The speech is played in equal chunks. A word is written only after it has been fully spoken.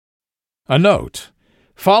A note: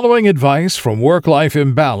 following advice from Work-Life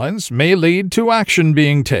Imbalance may lead to action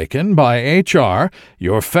being taken by HR,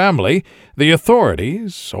 your family, the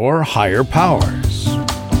authorities, or higher powers.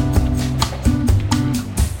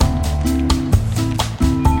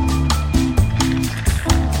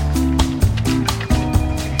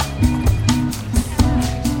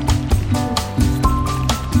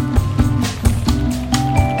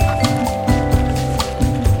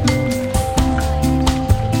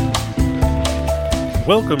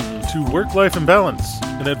 Welcome to Work-Life Imbalance,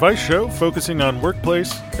 an advice show focusing on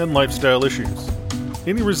workplace and lifestyle issues.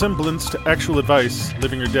 Any resemblance to actual advice,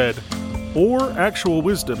 living or dead, or actual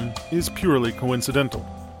wisdom is purely coincidental.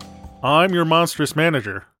 I'm your monstrous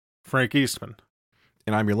manager, Frank Eastman.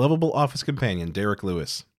 And I'm your lovable office companion, Derek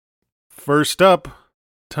Lewis. First up,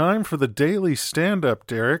 time for the daily stand-up,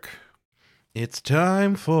 Derek. It's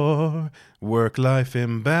time for Work-Life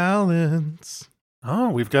Imbalance. Oh,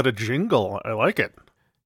 we've got a jingle. I like it.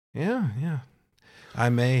 Yeah. I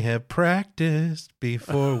may have practiced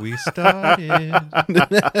before we started.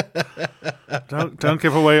 Don't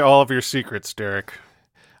give away all of your secrets, Derek.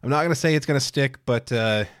 I'm not going to say it's going to stick, but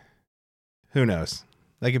who knows?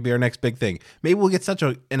 That could be our next big thing. Maybe we'll get such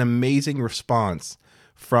an amazing response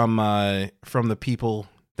from the people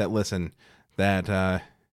that listen that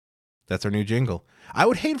that's our new jingle. I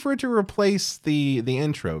would hate for it to replace the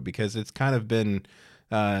intro because it's kind of been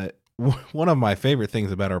one of my favorite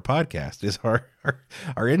things about our podcast is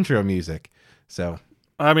our intro music. So,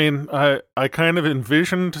 I mean, I kind of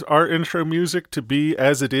envisioned our intro music to be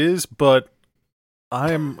as it is, but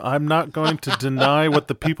I'm not going to deny what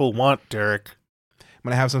the people want, Derek. I'm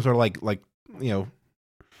gonna have some sort of like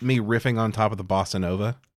me riffing on top of the bossa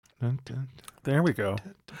nova. There we go.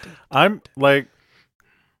 I'm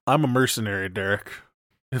a mercenary, Derek.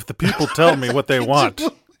 If the people tell me what they want,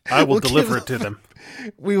 I will deliver it to them.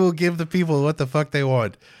 We will give the people what the fuck they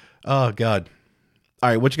want. Oh, God. All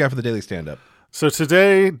right, what you got for the daily stand-up? So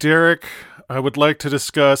today, Derek, I would like to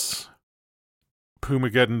discuss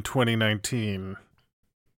Pumageddon 2019.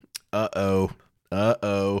 Uh-oh.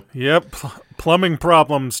 Yep, plumbing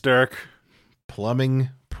problems, Derek. Plumbing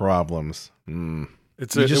problems. You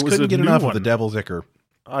just couldn't get enough of the devil's ichor.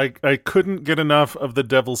 I couldn't get enough of the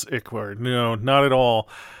devil's ichor. No, not at all.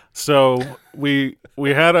 So we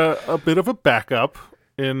had a bit of a backup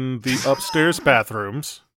in the upstairs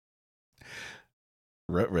bathrooms.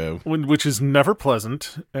 Which is never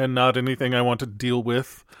pleasant and not anything I want to deal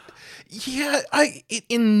with. Yeah, it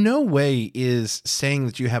in no way is saying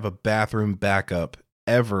that you have a bathroom backup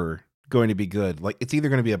ever going to be good. Like, it's either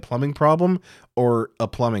going to be a plumbing problem or a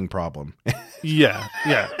plumbing problem. Yeah.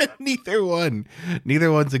 Neither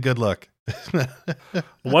one's a good look.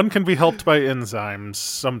 One can be helped by enzymes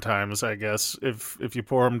sometimes, I guess, if you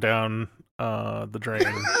pour them down the drain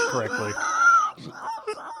correctly.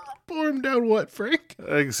 Pour them down what, Frank?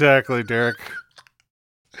 Exactly, Derek.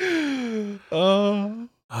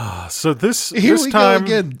 So this time go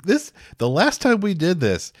again. The last time we did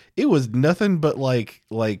this, it was nothing but like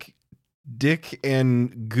dick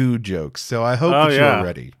and goo jokes. So I hope that you're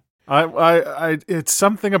ready. I it's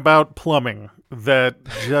something about plumbing that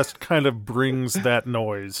just kind of brings that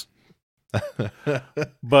noise.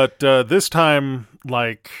 But this time,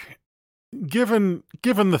 like, given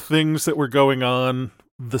the things that were going on,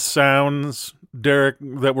 the sounds, Derek,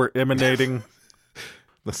 that were emanating,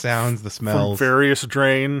 the sounds, the smells from various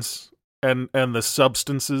drains, and the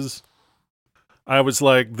substances, I was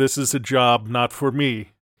like, this is a job not for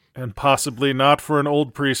me, and possibly not for an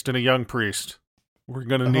old priest and a young priest. We're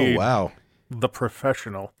going to need the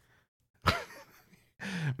professional.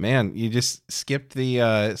 Man, you just skipped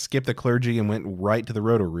the clergy and went right to the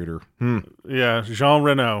Roto-Rooter. Yeah, Jean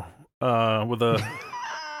Reno with a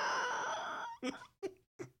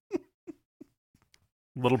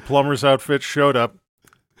little plumber's outfit showed up.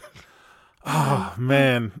 Oh,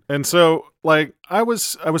 man. And so, like, I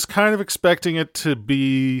was kind of expecting it to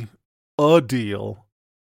be a deal,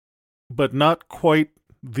 but not quite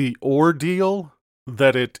the ordeal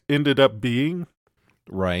that it ended up being.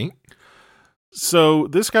 Right. So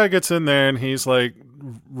this guy gets in there and he's like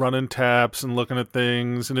running taps and looking at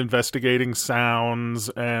things and investigating sounds,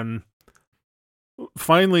 and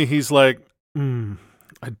finally he's like,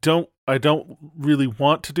 I don't really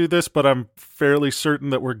want to do this, but I'm fairly certain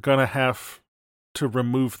that we're gonna have to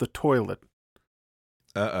remove the toilet.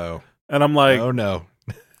 Uh-oh. And I'm like, oh no.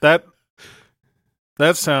 That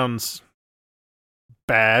sounds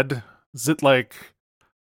bad. Is it like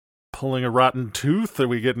pulling a rotten tooth? Are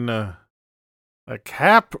we getting a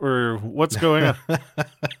cap, or what's going on?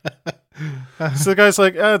 So the guy's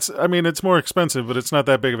like, it's more expensive, but it's not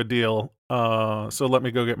that big of a deal. So let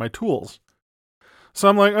me go get my tools. So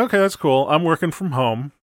I'm like, okay, that's cool. I'm working from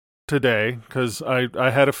home today because I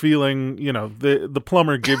had a feeling, the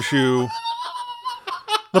plumber gives you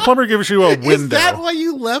a window. Is that why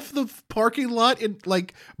you left the parking lot in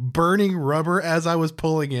like burning rubber as I was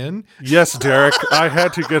pulling in? Yes, Derek. I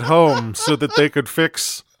had to get home so that they could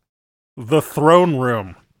fix the throne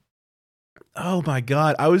room. Oh my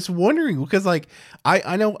God. I was wondering because like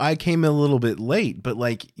I know I came in a little bit late, but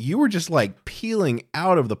like you were just like peeling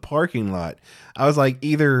out of the parking lot. I was like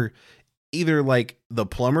either like the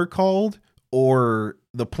plumber called or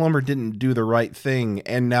the plumber didn't do the right thing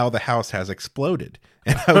and now the house has exploded.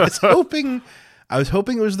 And I was hoping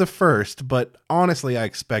it was the first, but honestly I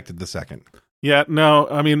expected the second. Yeah, no,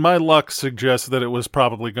 I mean my luck suggests that it was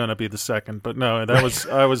probably going to be the second, but no, that was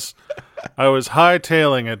I was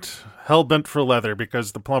hightailing it, hell bent for leather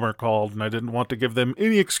because the plumber called and I didn't want to give them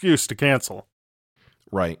any excuse to cancel.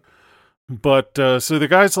 Right. But so the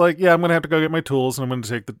guy's like, yeah, I'm going to have to go get my tools and I'm going to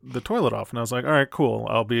take the toilet off. And I was like, all right, cool.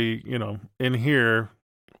 I'll be, in here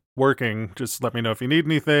working. Just let me know if you need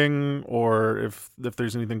anything or if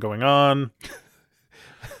there's anything going on.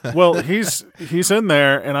 Well, he's in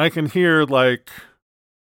there and I can hear like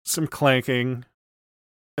some clanking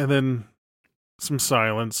and then some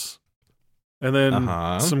silence and then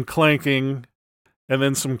some clanking and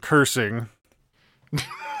then some cursing.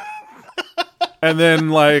 And then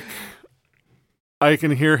like I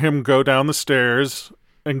can hear him go down the stairs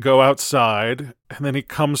and go outside, and then he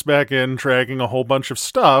comes back in dragging a whole bunch of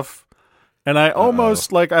stuff, and I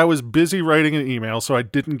almost, I was busy writing an email, so I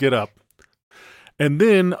didn't get up. And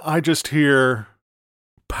then I just hear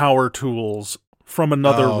power tools from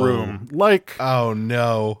another room. Like, oh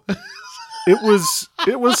no. It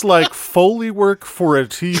was like Foley work for a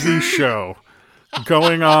TV show.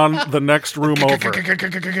 Going on the next room over.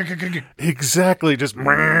 Exactly, just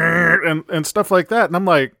and stuff like that. And I'm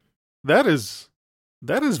like, that is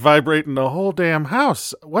vibrating the whole damn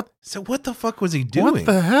house. What? So what the fuck was he doing? What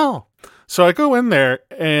the hell? So I go in there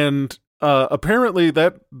and apparently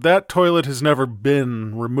that toilet has never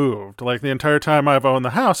been removed. Like the entire time I've owned the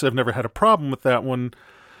house, I've never had a problem with that one.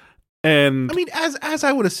 And I mean, as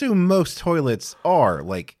I would assume most toilets are,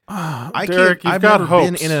 like Derek, I've never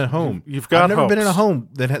been in a home. I've never been in a home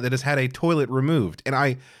that has had a toilet removed, and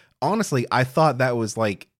I thought that was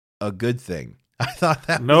like a good thing. I thought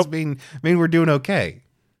that was mean we're doing okay.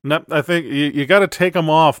 Nope, I think you got to take them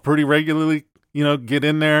off pretty regularly. Get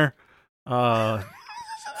in there,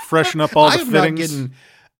 freshen up all the fittings.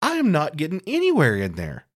 I am not getting anywhere in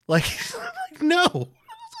there. Like no.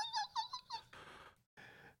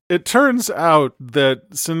 It turns out that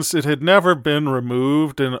since it had never been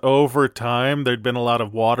removed and over time there'd been a lot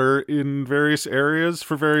of water in various areas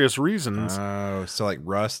for various reasons. Oh, so like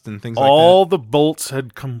rust and things like that? All the bolts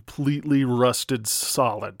had completely rusted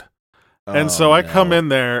solid. And so I come in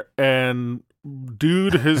there and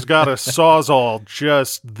dude has got a Sawzall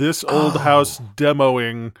just this old house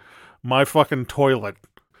demoing my fucking toilet.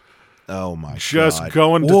 Oh my God. Just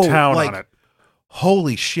going to town on it.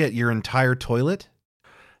 Holy shit, your entire toilet?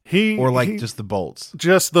 Just the bolts?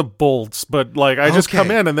 Just the bolts. But like I just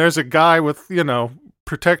come in and there's a guy with,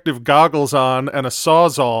 protective goggles on and a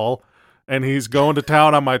Sawzall and he's going to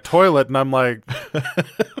town on my toilet and I'm like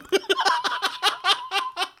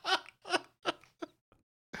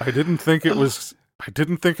I didn't think it was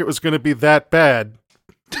going to be that bad.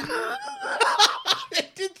 Did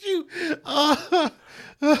you?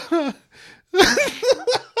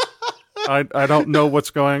 I don't know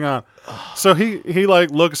what's going on. So he like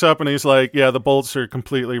looks up and he's like, yeah, the bolts are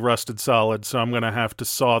completely rusted solid, so I'm going to have to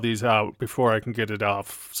saw these out before I can get it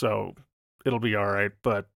off. So it'll be all right,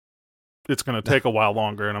 but it's going to take a while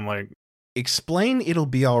longer. And I'm like, explain it'll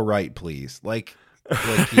be all right, please.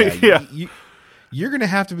 Yeah. You're going to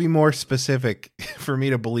have to be more specific for me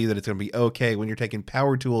to believe that it's going to be okay when you're taking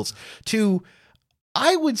power tools to,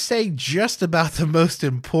 I would say, just about the most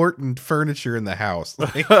important furniture in the house.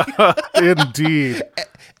 Indeed.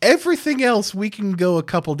 Everything else we can go a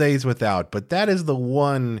couple days without, but that is the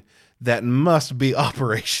one that must be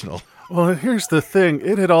operational. Well, here's the thing.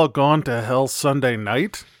 It had all gone to hell Sunday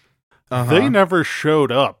night. They never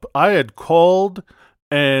showed up. I had called,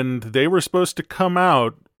 and they were supposed to come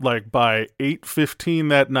out like by 8:15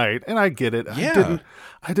 that night, and I get it. Yeah.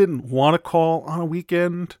 I didn't want to call on a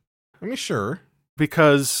weekend. I mean, sure.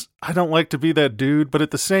 Because I don't like to be that dude, but at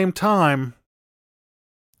the same time,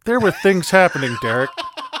 there were things happening, Derek.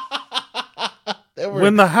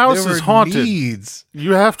 When the house is haunted,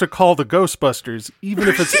 you have to call the Ghostbusters, even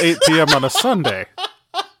if it's 8 p.m. on a Sunday.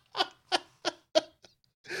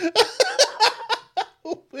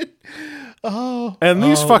 And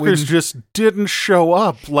these fuckers just didn't show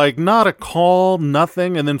up. Like, not a call,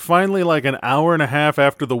 nothing. And then finally, like an hour and a half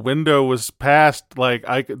after the window was passed, like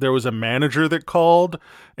there was a manager that called,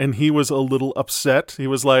 and he was a little upset. He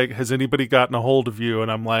was like, "Has anybody gotten a hold of you?"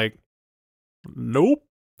 And I'm like, "Nope."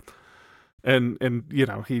 And you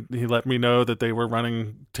know, he let me know that they were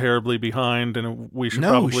running terribly behind, and we should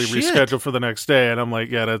probably reschedule for the next day. And I'm like,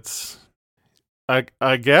 "Yeah, that's."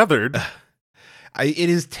 I gathered. It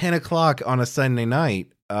is 10 o'clock on a Sunday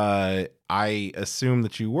night. I assume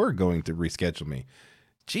that you were going to reschedule me.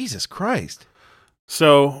 Jesus Christ.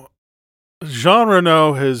 So Jean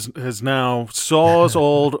Renault has now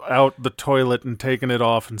sawzalled out the toilet and taken it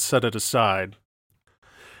off and set it aside.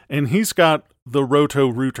 And he's got the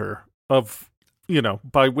Roto-Rooter of, you know,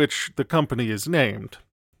 by which the company is named.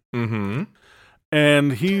 Mm-hmm.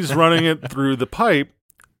 And he's running it through the pipe.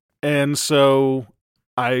 And so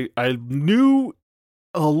I knew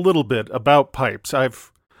a little bit about pipes.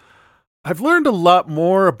 I've learned a lot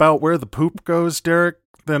more about where the poop goes, Derek,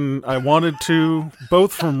 than I wanted to,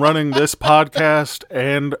 both from running this podcast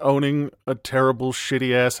and owning a terrible,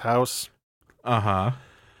 shitty-ass house. Uh-huh.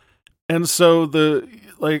 And so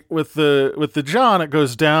with the John, it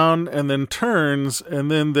goes down and then turns,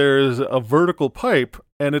 and then there's a vertical pipe,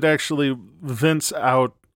 and it actually vents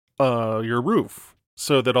out your roof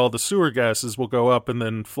so that all the sewer gases will go up and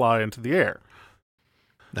then fly into the air.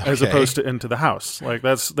 Okay. As opposed to into the house. Like,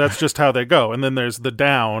 that's just how they go. And then there's the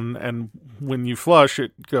down, and when you flush,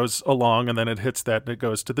 it goes along, and then it hits that, and it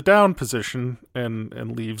goes to the down position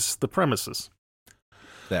and leaves the premises.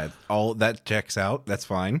 That checks out. That's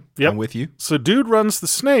fine. Yep. I'm with you. So dude runs the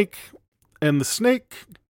snake, and the snake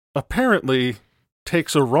apparently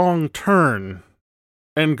takes a wrong turn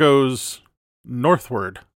and goes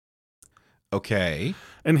northward. Okay.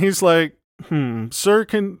 And he's like, sir,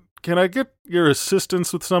 can I get your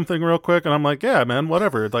assistance with something real quick? And I'm like, yeah, man,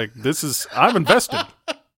 whatever. Like, I'm invested.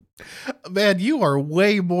 Man, you are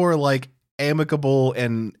way more like amicable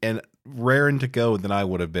and raring to go than I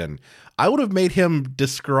would have been. I would have made him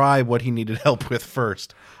describe what he needed help with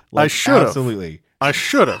first. Like, I should have. Absolutely. I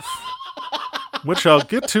should have. Which I'll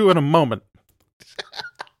get to in a moment.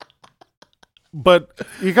 But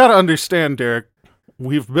you got to understand, Derek,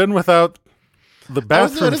 we've been without the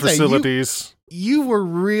bathroom facilities. You were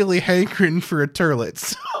really hankering for a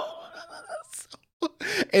turlet.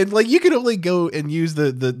 And like, you can only go and use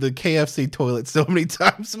the KFC toilet so many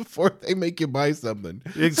times before they make you buy something.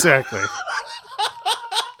 Exactly.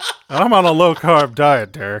 I'm on a low carb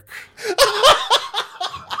diet, Derek.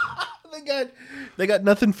 They got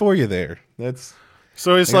nothing for you there.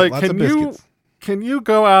 So he's like, can you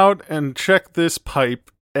go out and check this pipe,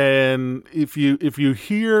 and if you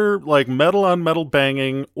hear like metal on metal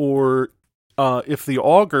banging, or if the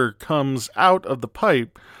auger comes out of the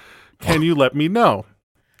pipe, can you let me know?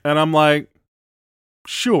 And I'm like,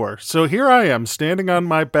 sure. So here I am standing on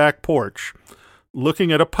my back porch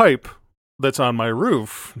looking at a pipe that's on my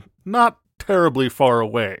roof, not terribly far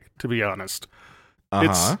away, to be honest.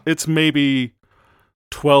 Uh-huh. It's maybe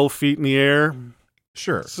 12 feet in the air.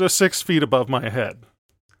 Sure. So 6 feet above my head.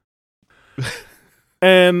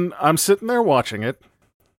 And I'm sitting there watching it,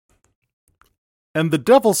 and the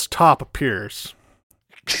devil's top appears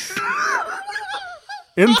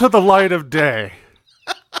into the light of day,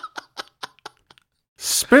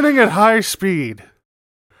 spinning at high speed.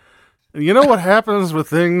 And you know what happens when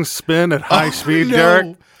things spin at high speed, no.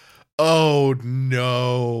 Derek? Oh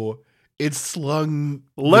no. It's slung.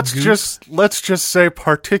 Let's just say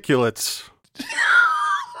particulates.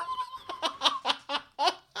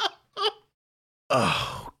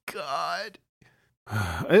 Oh God.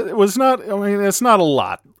 It was not, I mean, it's not a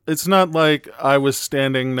lot. It's not like I was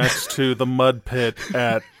standing next to the mud pit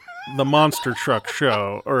at the monster truck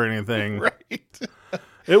show or anything. Right.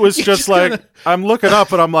 It was just like, I'm looking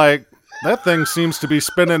up and I'm like, that thing seems to be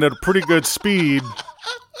spinning at a pretty good speed.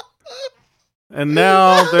 And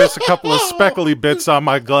now there's a couple of speckly bits on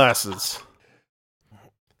my glasses.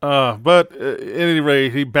 But at any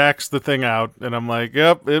rate, he backs the thing out, and I'm like,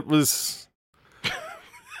 yep, it was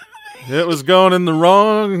going in the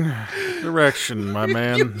wrong direction, my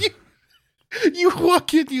man. You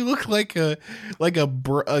walk in, you look like a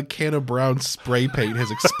can of brown spray paint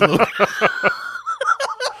has exploded.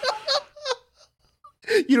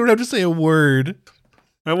 You don't have to say a word.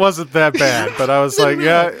 It wasn't that bad, but I was like,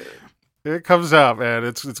 yeah, it comes out, man.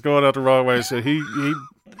 It's going out the wrong way. So he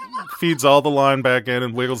feeds all the line back in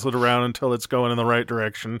and wiggles it around until it's going in the right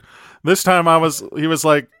direction. This time he was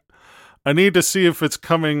like, I need to see if it's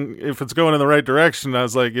going in the right direction. I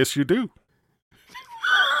was like, yes, you do.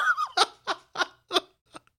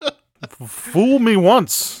 Fool me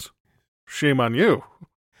once, shame on you.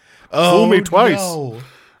 Oh, Fool me twice. No.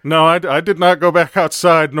 No, I did not go back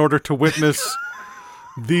outside in order to witness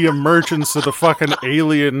the emergence of the fucking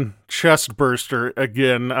alien chest burster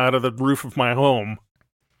again out of the roof of my home.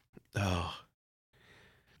 Oh.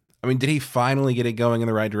 I mean, did he finally get it going in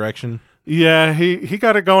the right direction? Yeah, he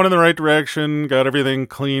got it going in the right direction, got everything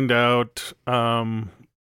cleaned out, and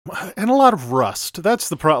a lot of rust. That's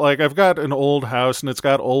the problem. Like, I've got an old house, and it's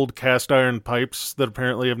got old cast iron pipes that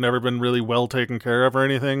apparently have never been really well taken care of or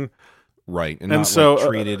anything. Right, and And not so, like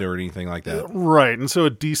treated or anything like that. Right, and so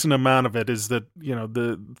a decent amount of it is that, you know,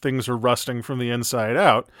 the things are rusting from the inside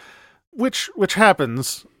out, which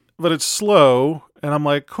happens, but it's slow, and I'm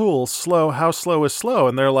like, cool, slow, how slow is slow?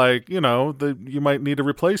 And they're like, you know, you might need to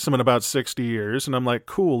replace them in about 60 years, and I'm like,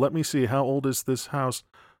 cool, let me see, how old is this house?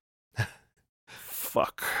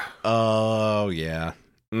 Fuck. Oh, yeah.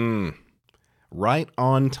 Right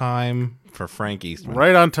on time for Frank Eastman.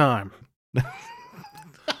 Right on time.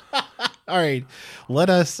 All right, let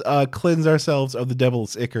us cleanse ourselves of the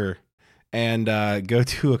devil's ichor and go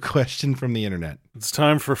to a question from the internet. It's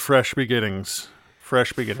time for fresh beginnings.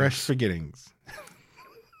 Fresh beginnings. Fresh beginnings.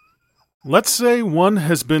 Let's say one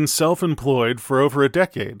has been self-employed for over a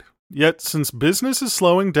decade, yet since business is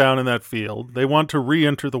slowing down in that field, they want to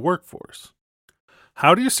re-enter the workforce.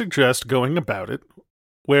 How do you suggest going about it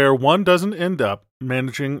where one doesn't end up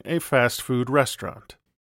managing a fast food restaurant?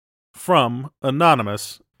 From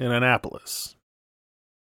Anonymous in Annapolis.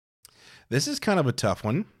 This is kind of a tough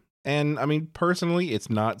one. And I mean, personally, it's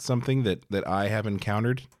not something that I have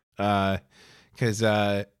encountered. Because,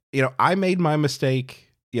 you know, I made my mistake,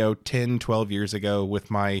 10, 12 years ago with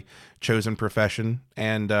my chosen profession.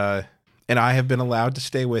 And I have been allowed to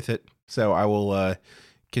stay with it. So I will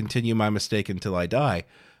continue my mistake until I die.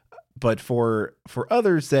 But for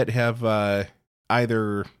others that have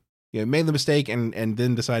either made the mistake and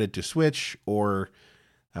then decided to switch, or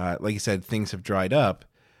like you said, things have dried up.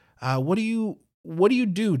 What do you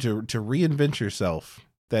do to reinvent yourself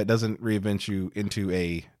that doesn't reinvent you into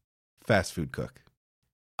a fast food cook?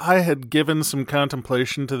 I had given some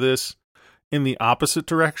contemplation to this in the opposite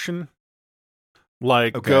direction.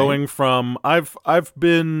 Like going from I've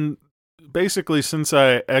been basically, since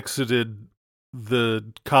I exited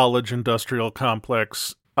the college industrial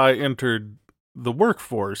complex, I entered the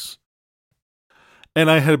workforce. And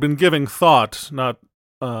I had been giving thought, not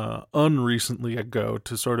unrecently ago,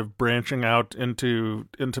 to sort of branching out into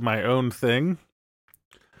my own thing.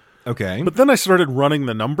 Okay. But then I started running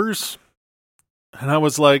the numbers, and I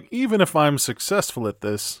was like, even if I'm successful at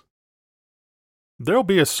this, there'll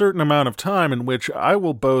be a certain amount of time in which I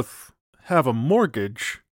will both have a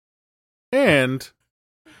mortgage and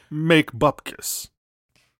make bupkis.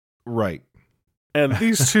 Right. And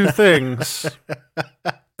these two things,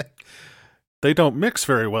 they don't mix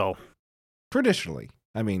very well. Traditionally.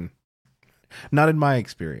 I mean, not in my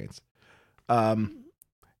experience.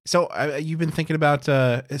 So you've been thinking about,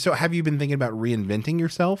 have you been thinking about reinventing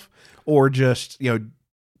yourself, or just,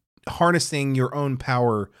 harnessing your own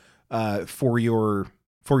power for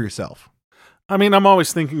yourself? I mean, I'm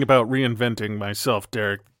always thinking about reinventing myself,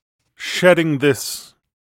 Derek. Shedding this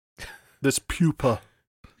pupa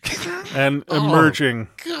and emerging,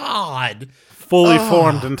 God, fully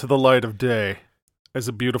formed into the light of day as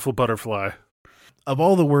a beautiful butterfly. Of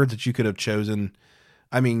all the words that you could have chosen,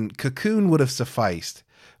 I mean, cocoon would have sufficed,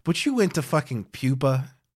 but you went to fucking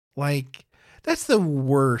pupa. Like, that's the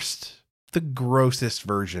worst, the grossest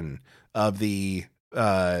version of the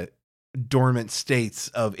dormant states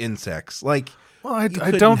of insects. Like, well, I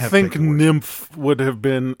don't think nymph would have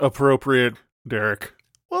been appropriate, Derek.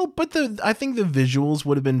 Well, but I think the visuals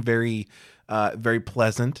would have been very, very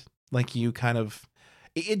pleasant. Like, you kind of,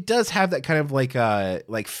 it does have that kind of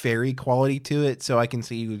like fairy quality to it. So I can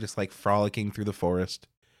see you just like frolicking through the forest.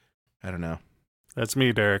 I don't know. That's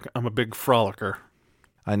me, Derek. I'm a big frolicker.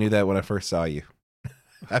 I knew that when I first saw you.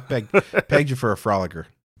 I pegged you for a frolicker.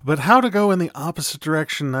 But how to go in the opposite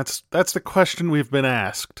direction? That's the question we've been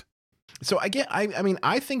asked. So I mean,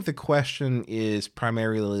 I think the question is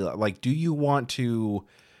primarily like, do you want to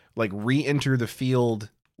like re-enter the field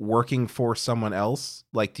working for someone else?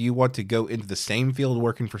 Like, do you want to go into the same field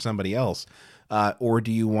working for somebody else? Or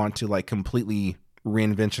do you want to like completely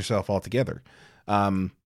reinvent yourself altogether?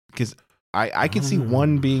 Because I can see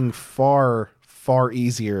one being far, far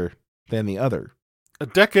easier than the other. A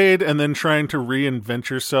decade and then trying to reinvent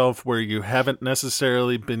yourself where you haven't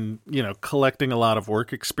necessarily been, collecting a lot of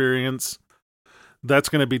work experience. That's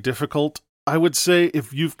going to be difficult. I would say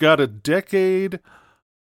if you've got a decade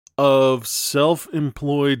of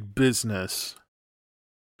self-employed business,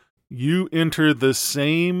 you enter the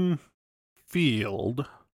same field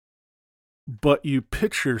but you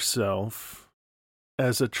pitch yourself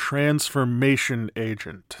as a transformation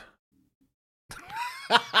agent.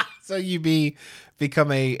 So you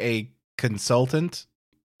become a consultant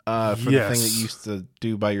for the thing that you used to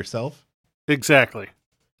do by yourself? Exactly.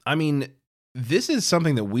 I mean, this is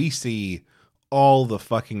something that we see all the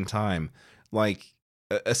fucking time. Like,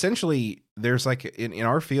 essentially, there's like in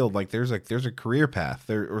our field, like there's a career path.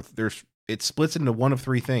 There's it splits into one of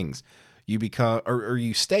three things. You become or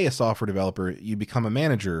you stay a software developer, you become a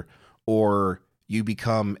manager, or you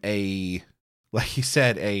become like you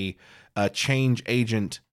said, a change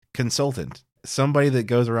agent consultant. Somebody that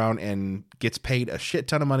goes around and gets paid a shit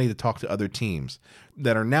ton of money to talk to other teams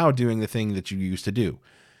that are now doing the thing that you used to do.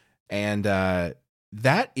 And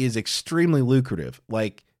that is extremely lucrative.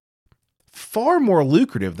 Like, far more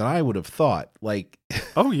lucrative than I would have thought. Like,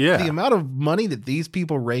 oh yeah, the amount of money that these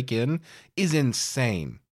people rake in is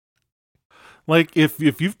insane. Like, if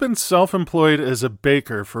you've been self-employed as a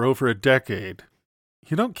baker for over a decade,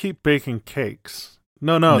 you don't keep baking cakes.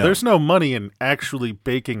 No, there's no money in actually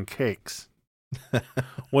baking cakes.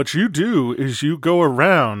 What you do is you go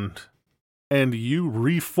around and you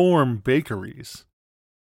reform bakeries.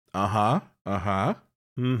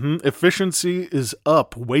 Efficiency is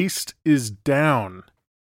up. Waste is down.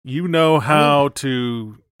 You know how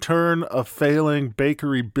to turn a failing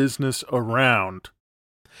bakery business around.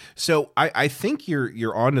 So I think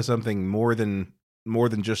you're onto something more than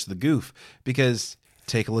just the goof, because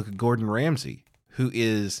take a look at Gordon Ramsay, who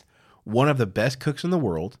is one of the best cooks in the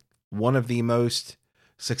world, one of the most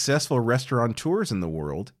successful restaurateurs in the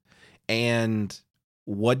world. And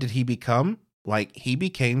what did he become? Like, he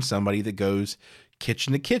became somebody that goes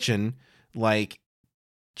kitchen to kitchen, like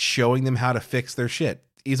showing them how to fix their shit.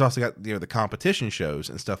 He's also got, the competition shows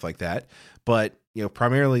and stuff like that. But,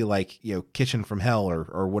 primarily like, Kitchen from Hell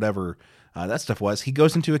or whatever that stuff was. He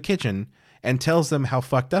goes into a kitchen and tells them how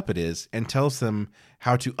fucked up it is and tells them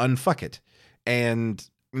how to unfuck it. And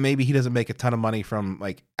maybe he doesn't make a ton of money from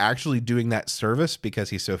like actually doing that service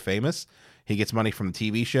because he's so famous. He gets money from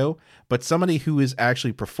the TV show, but somebody who is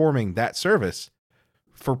actually performing that service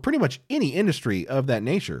for pretty much any industry of that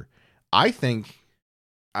nature, I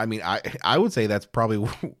would say that's probably,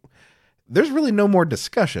 there's really no more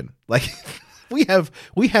discussion. Like, we have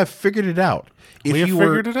figured it out.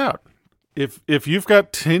 Figured it out. If you've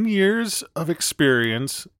got 10 years of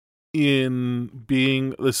experience in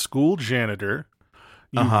being the school janitor,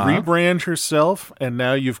 you rebrand yourself, and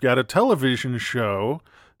now you've got a television show,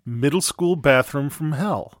 Middle School Bathroom from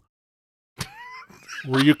Hell,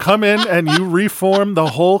 where you come in and you reform the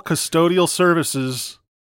whole custodial services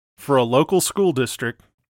for a local school district.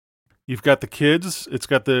 You've got the kids. It's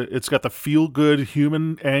got the feel good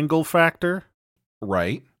human angle factor,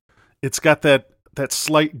 right? It's got that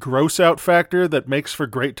slight gross out factor that makes for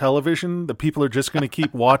great television that people are just going to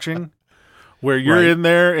keep watching. Where you're in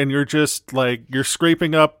there and you're just like, you're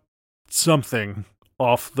scraping up something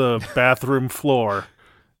off the bathroom floor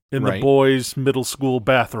in the boys' middle school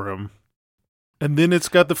bathroom. And then it's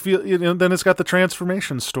got the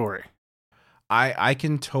transformation story. I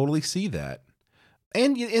can totally see that.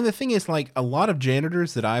 And the thing is, like, a lot of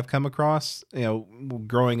janitors that I've come across,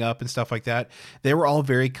 growing up and stuff like that, they were all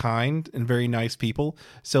very kind and very nice people.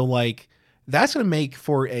 So, like, that's going to make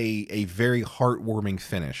for a very heartwarming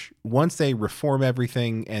finish. Once they reform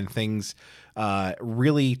everything and things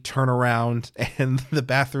really turn around and the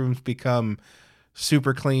bathrooms become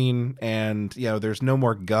super clean and, there's no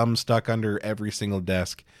more gum stuck under every single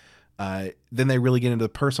desk, then they really get into the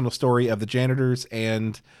personal story of the janitors,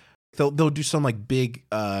 and they'll do some like big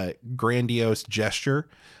grandiose gesture.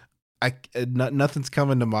 Nothing's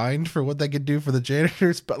coming to mind for what they could do for the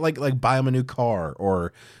janitors, but like buy them a new car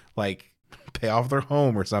or like pay off their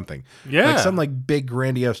home or something. Yeah, like some like big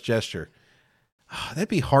grandiose gesture. That'd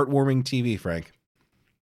be heartwarming TV, Frank.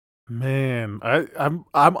 Man, I'm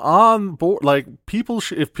on board. Like,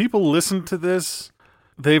 if people listen to this,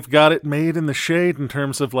 they've got it made in the shade in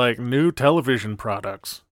terms of like new television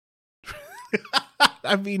products.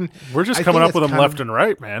 I mean, we're just coming up with them left and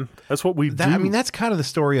right, man. That's what we do. I mean, that's kind of the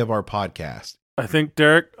story of our podcast. I think,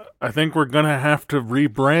 Derek, we're going to have to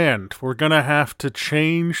rebrand. We're going to have to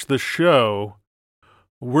change the show.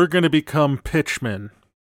 We're going to become pitchmen.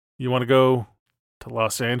 You want to go to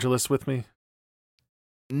Los Angeles with me?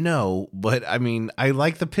 No, but I mean, I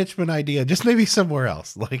like the pitchman idea. Just maybe somewhere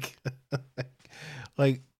else. Like,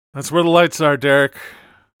 that's where the lights are, Derek.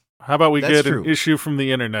 How about we get true. An issue from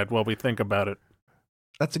the internet while we think about it?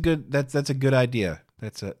 That's a good idea.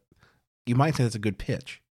 You might say that's a good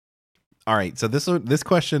pitch. All right, so this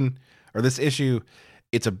question or this issue,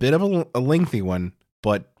 it's a bit of a lengthy one,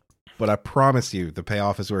 but I promise you the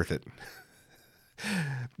payoff is worth it.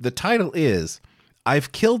 The title is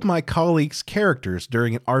I've killed my colleagues' characters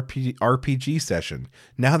during an RPG session.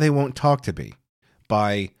 Now they won't talk to me,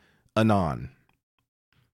 by Anon.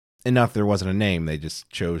 And not that there wasn't a name, they just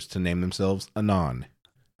chose to name themselves Anon.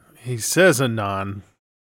 He says Anon,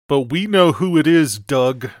 but we know who it is,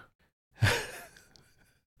 Doug.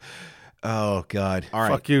 Oh, God. All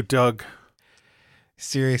right. Fuck you, Doug.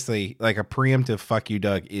 Seriously, like a preemptive fuck you,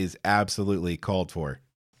 Doug, is absolutely called for.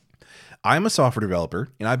 I'm a software developer,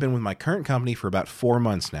 and I've been with my current company for about 4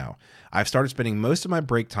 months now. I've started spending most of my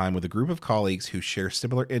break time with a group of colleagues who share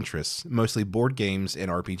similar interests, mostly board games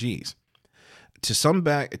and RPGs.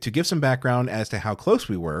 To give some background as to how close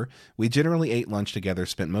we were, we generally ate lunch together,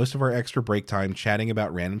 spent most of our extra break time chatting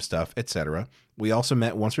about random stuff, etc. We also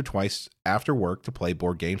met once or twice after work to play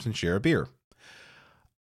board games and share a beer.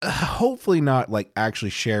 Hopefully not like actually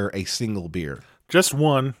share a single beer. Just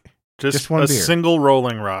one. Just one a beer. Single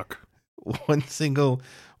Rolling Rock. One single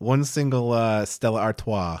Stella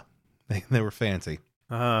Artois. They were fancy.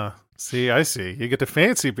 See, I see. You get the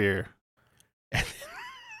fancy beer.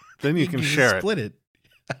 Then you can share split it.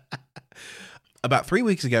 About 3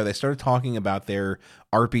 weeks ago, they started talking about their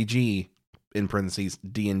RPG, in parentheses,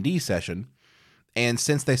 D&D session. And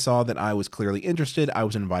since they saw that I was clearly interested, I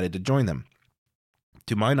was invited to join them.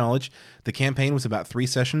 To my knowledge, the campaign was about 3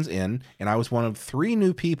 sessions in, and I was one of 3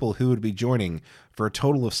 new people who would be joining for a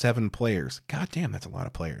total of 7 players. God damn, that's a lot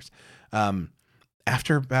of players.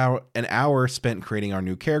 After about an hour spent creating our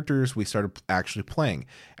new characters, we started actually playing.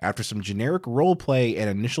 After some generic role play and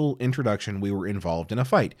initial introduction, we were involved in a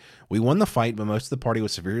fight. We won the fight, but most of the party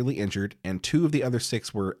was severely injured, and 2 of the other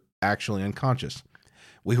 6 were actually unconscious.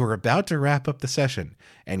 We were about to wrap up the session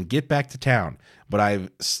and get back to town, but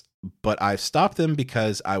I've stopped them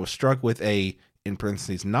because I was struck with a, in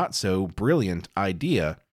parentheses, not so brilliant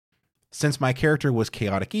idea. Since my character was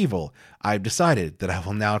chaotic evil, I've decided that I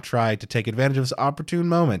will now try to take advantage of this opportune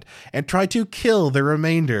moment and try to kill the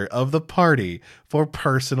remainder of the party for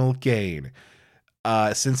personal gain.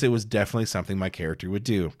 Since it was definitely something my character would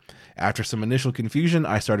do. After some initial confusion,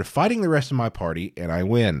 I started fighting the rest of my party, and I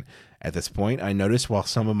win. At this point, I noticed while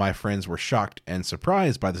some of my friends were shocked and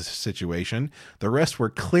surprised by the situation, the rest were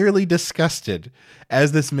clearly disgusted,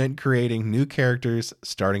 as this meant creating new characters,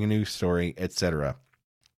 starting a new story, etc.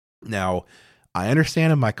 Now, I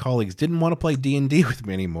understand if my colleagues didn't want to play D&D with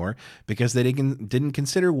me anymore because they didn't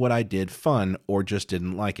consider what I did fun or just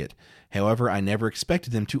didn't like it. However, I never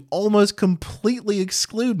expected them to almost completely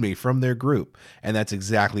exclude me from their group, and that's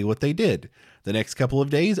exactly what they did. The next couple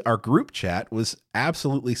of days, our group chat was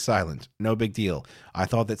absolutely silent. No big deal. I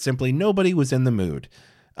thought that simply nobody was in the mood.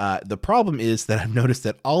 The problem is that I've noticed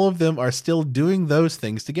that all of them are still doing those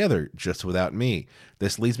things together, just without me.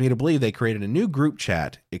 This leads me to believe they created a new group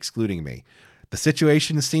chat, excluding me. The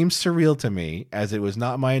situation seems surreal to me, as it was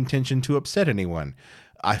not my intention to upset anyone.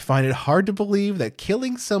 I find it hard to believe that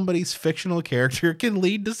killing somebody's fictional character can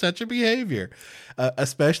lead to such a behavior,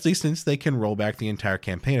 especially since they can roll back the entire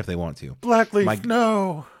campaign if they want to. Blackleaf,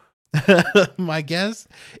 no! My guess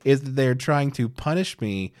is that they're trying to punish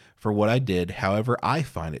me for what I did. However, I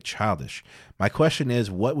find it childish. My question is,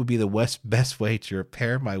 what would be the best way to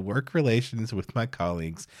repair my work relations with my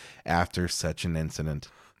colleagues after such an incident?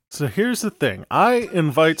 So here's the thing. I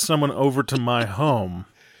invite someone over to my home,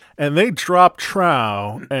 and they drop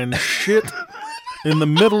trow and shit in the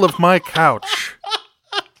middle of my couch.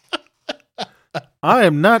 I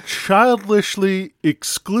am not childishly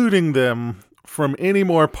excluding them from any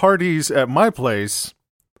more parties at my place.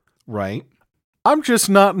 Right. I'm just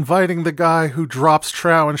not inviting the guy who drops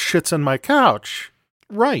trow and shits on my couch.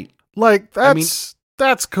 Right. Like, that's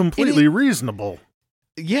completely reasonable.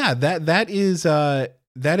 Yeah, that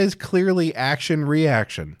is clearly action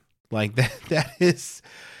reaction. Like that is,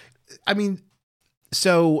 I mean,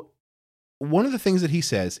 so one of the things that he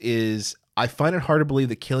says is, I find it hard to believe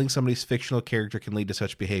that killing somebody's fictional character can lead to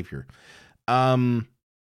such behavior.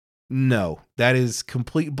 No, that is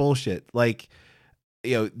complete bullshit. Like,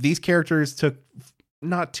 you know, these characters took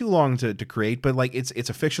not too long to create, but like it's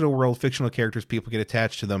a fictional world, fictional characters, people get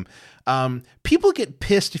attached to them. People get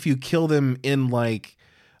pissed if you kill them in like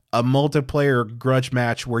a multiplayer grudge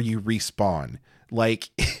match where you respawn. Like,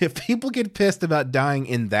 if people get pissed about dying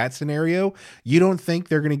in that scenario, you don't think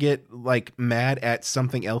they're going to get like mad at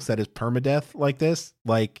something else that is permadeath like this?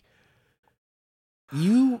 Like,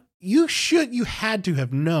 you had to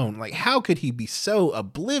have known. Like, how could he be so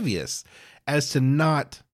oblivious as to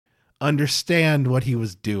not understand what he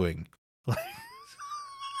was doing?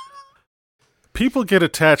 People get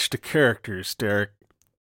attached to characters, Derek.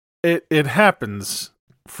 It happens.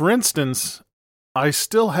 For instance, I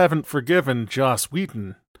still haven't forgiven Joss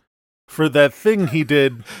Whedon for that thing he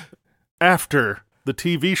did after the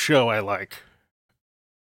TV show I like.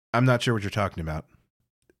 I'm not sure what you're talking about.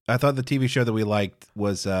 I thought the TV show that we liked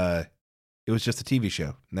was it was just a TV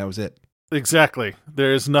show, and that was it. Exactly.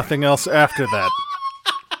 There is nothing else after that.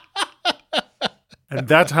 And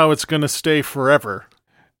that's how it's going to stay forever.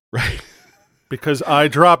 Right. Because I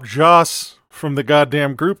dropped Joss from the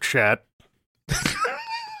goddamn group chat.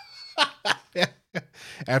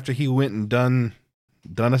 After he went and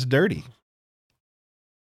done us dirty.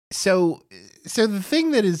 So the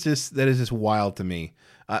thing that is just wild to me,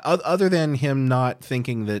 other than him not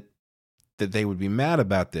thinking that they would be mad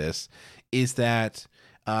about this, is that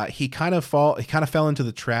he kind of fell into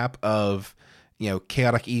the trap of,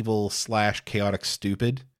 chaotic evil / chaotic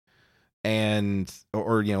stupid, and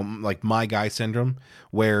or like my guy syndrome,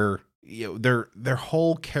 where their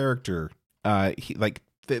whole character,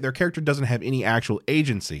 their character doesn't have any actual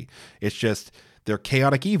agency. It's just they're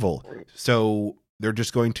chaotic evil, so they're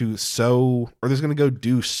just going to they're going to go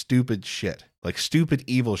do stupid shit, like stupid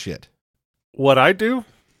evil shit. What I do?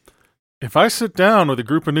 If I sit down with a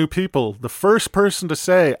group of new people, the first person to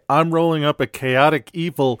say, I'm rolling up a chaotic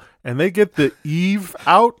evil, and they get the Eve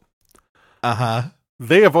out,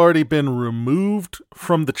 they have already been removed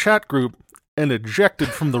from the chat group and ejected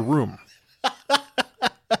from the room.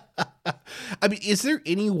 I mean, is there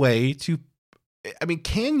any way to... I mean,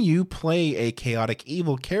 can you play a chaotic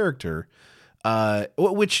evil character?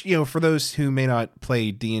 Which, for those who may not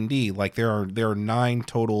play D&D, like there are 9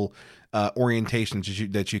 total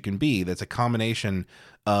orientations that you can be. That's a combination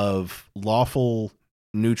of lawful,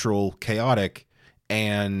 neutral, chaotic,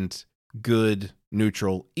 and good,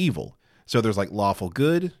 neutral, evil. So there's like lawful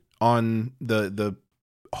good on the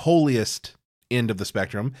holiest end of the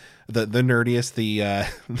spectrum, the nerdiest,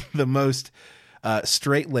 the most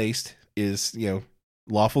straight-laced is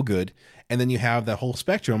lawful good, and then you have the whole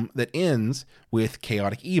spectrum that ends with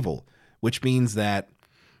chaotic evil, which means that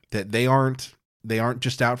they aren't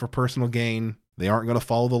just out for personal gain. They aren't going to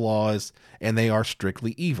follow the laws, and they are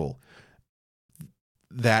strictly evil.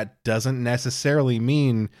 That doesn't necessarily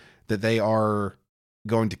mean that they are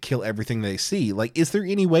going to kill everything they see. Like, is there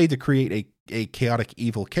any way to create a chaotic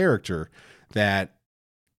evil character that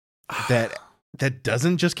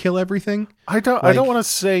doesn't just kill everything? I don't want to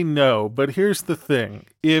say no, but here's the thing.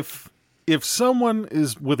 If someone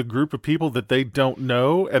is with a group of people that they don't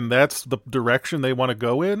know and that's the direction they want to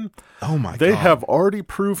go in, they have already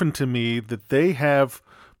proven to me that they have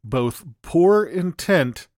both poor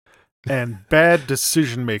intent and bad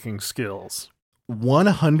decision-making skills.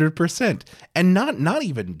 100%. And not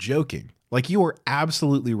even joking. Like, you are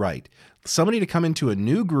absolutely right. Somebody to come into a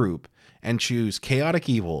new group and choose chaotic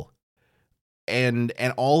evil and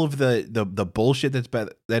all of the bullshit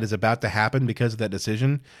that is about to happen because of that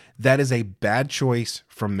decision, that is a bad choice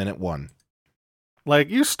from minute one. Like,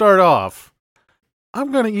 you start off,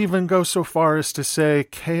 I'm going to even go so far as to say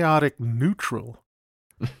chaotic neutral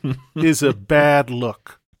is a bad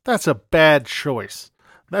look. That's a bad choice.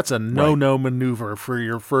 That's a no-no maneuver for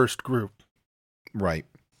your first group. Right.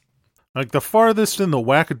 Like, the farthest in the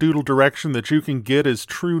wackadoodle direction that you can get is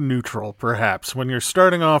true neutral, perhaps, when you're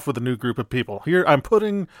starting off with a new group of people. Here, I'm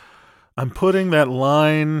putting that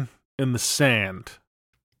line in the sand.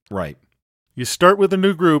 Right. You start with a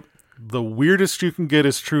new group, the weirdest you can get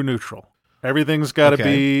is true neutral. Everything's got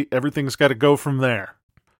to go from there.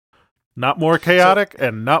 Not more chaotic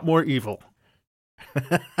and not more evil.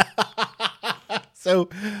 So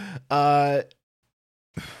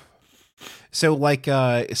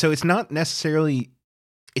it's not necessarily,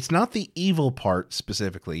 it's not the evil part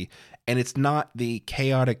specifically, and it's not the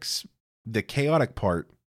chaotic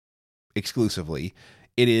part exclusively.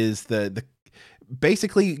 It is the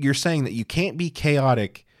basically you're saying that you can't be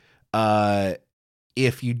chaotic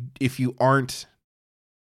if you aren't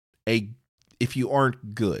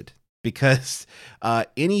good, because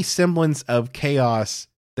any semblance of chaos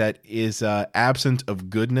that is absent of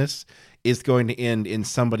goodness is going to end in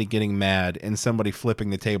somebody getting mad and somebody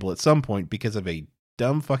flipping the table at some point because of a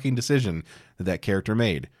dumb fucking decision that character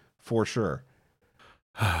made, for sure.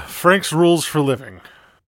 Frank's rules for living.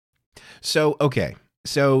 So, okay.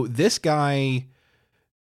 So this guy,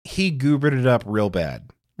 he goobered it up real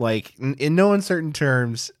bad. Like, in no uncertain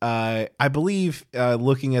terms, I believe,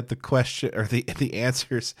 looking at the question or the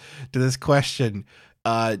answers to this question,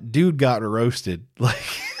 dude got roasted. Like,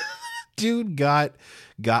 dude got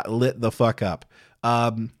lit the fuck up.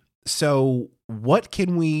 So what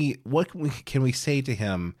can we say to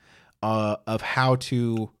him of how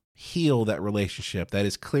to heal that relationship that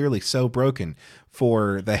is clearly so broken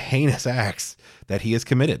for the heinous acts that he has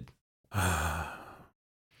committed?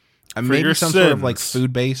 Maybe your some sort of like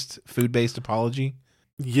sins. food based apology.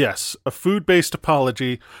 Yes, a food-based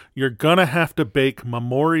apology. You're gonna have to bake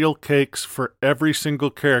memorial cakes for every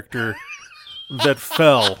single character that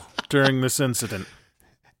fell during this incident.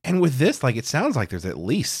 And with this, like, it sounds like there's at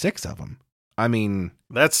least 6 of them. I mean,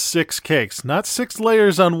 That's 6 cakes, not 6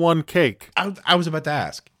 layers on one cake. I was about to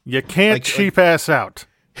ask. You can't cheap ass out.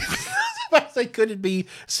 I was like, could it be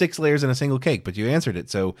 6 layers in a single cake? But you answered it,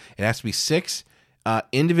 so it has to be 6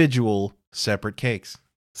 individual separate cakes.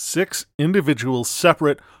 6 individual,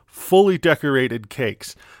 separate, fully decorated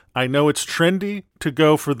cakes. I know it's trendy to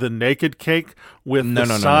go for the naked cake with the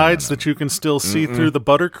sides that you can still see through the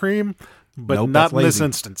buttercream, but not in this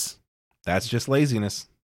instance. That's just laziness.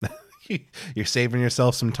 You're saving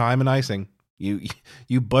yourself some time and icing.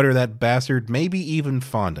 You butter that bastard, maybe even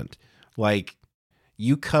fondant. Like,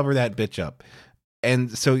 you cover that bitch up.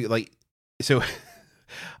 And so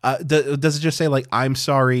does it just say like, I'm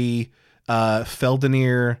sorry,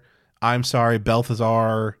 Feldenir, I'm sorry,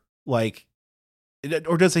 Balthazar, like,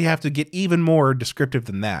 or does he have to get even more descriptive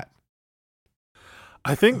than that?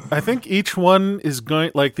 I think each one is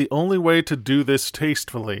going, like, the only way to do this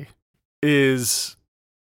tastefully is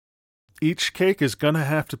each cake is going to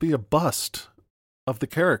have to be a bust of the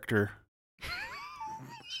character.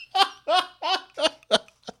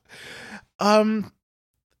 I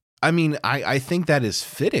mean, I think that is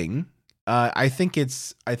fitting. I think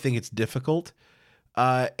it's difficult.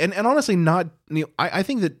 And honestly, not, I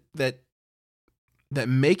think that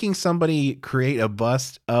making somebody create a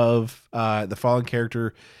bust of the fallen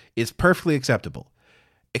character is perfectly acceptable,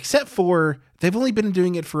 except for they've only been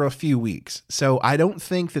doing it for a few weeks. So I don't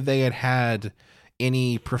think that they had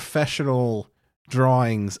any professional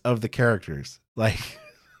drawings of the characters. Like,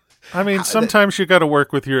 I mean, sometimes you got to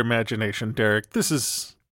work with your imagination, Derek. This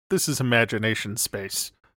is imagination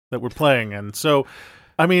space that we're playing in. So,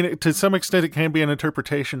 I mean, to some extent, it can be an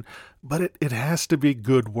interpretation, but it has to be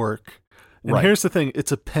good work. And here's the thing.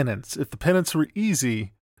 It's a penance. If the penance were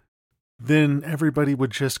easy, then everybody would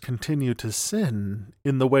just continue to sin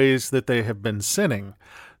in the ways that they have been sinning.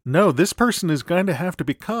 No, this person is going to have to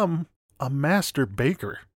become a master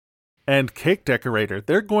baker and cake decorator.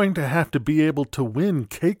 They're going to have to be able to win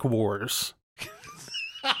cake wars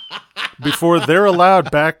before they're allowed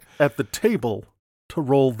back at the table to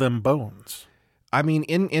roll them bones. I mean,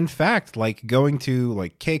 in fact, like going to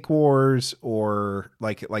like Cake Wars or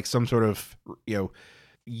like some sort of,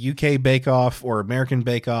 UK Bake Off or American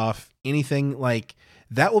Bake Off, anything like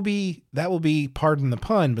that will be, pardon the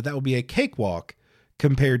pun, but that will be a cakewalk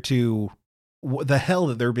compared to the hell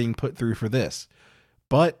that they're being put through for this.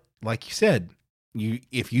 But like you said,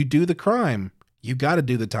 if you do the crime, you got to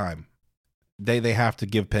do the time. They have to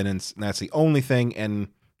give penance, and that's the only thing. And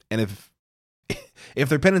if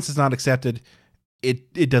their penance is not accepted,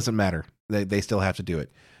 it doesn't matter. They still have to do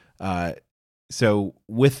it. So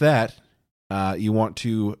with that, you want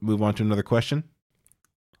to move on to another question?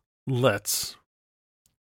 Let's.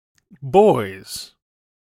 Boys.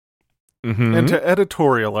 Mm-hmm. And to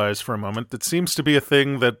editorialize for a moment, that seems to be a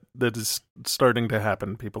thing that is starting to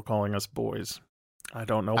happen. People calling us boys. I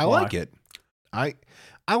don't know why. I like it. I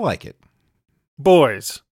like it.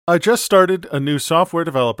 Boys. I just started a new software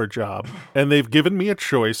developer job, and they've given me a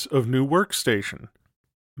choice of new workstation.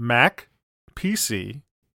 Mac, PC,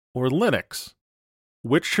 or Linux.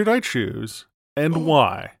 Which should I choose, and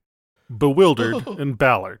why? Bewildered and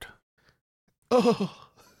Ballard.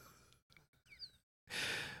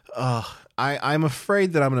 I'm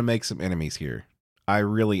afraid that I'm going to make some enemies here. I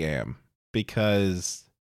really am, because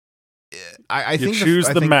I think you choose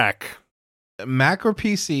the Mac. Mac or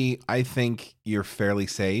PC, I think you're fairly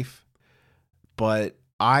safe, but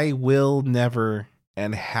I will never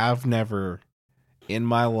and have never in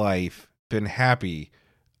my life been happy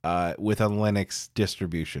with a Linux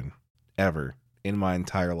distribution ever in my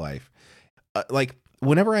entire life. Like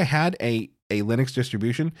whenever I had a Linux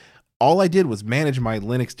distribution, all I did was manage my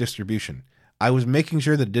Linux distribution. I was making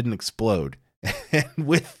sure that it didn't explode. And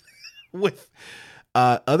with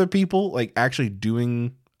other people like actually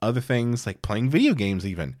doing other things like playing video games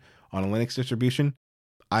even on a Linux distribution,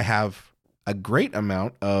 I have a great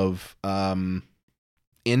amount of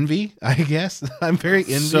envy, I guess. I'm very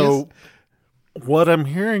envious. So what I'm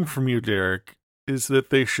hearing from you, Derek, is that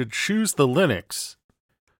they should choose the Linux,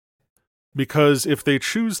 because if they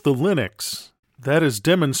choose the Linux, that is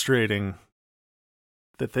demonstrating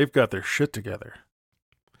that they've got their shit together.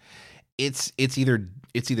 It's either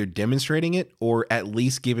demonstrating it or at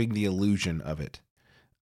least giving the illusion of it.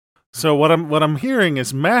 So what I'm hearing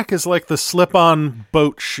is Mac is like the slip-on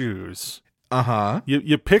boat shoes. Uh-huh.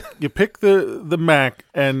 You pick the Mac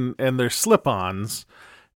and their slip-ons,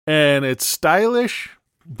 and it's stylish,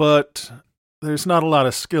 but there's not a lot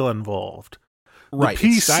of skill involved. Right. The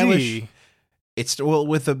PC, it's stylish. Well,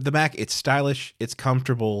 with the Mac, it's stylish, it's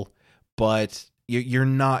comfortable, but you're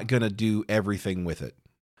not going to do everything with it.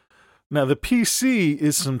 now the PC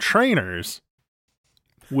is some trainers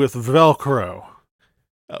with Velcro.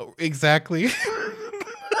 Oh, exactly.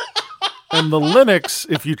 And the Linux,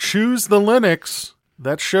 if you choose the Linux,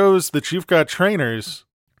 that shows that you've got trainers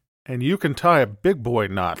and you can tie a big boy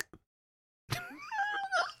knot.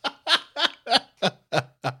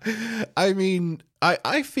 I mean,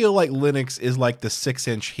 I feel like Linux is like the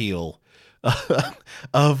 6-inch heel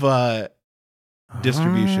of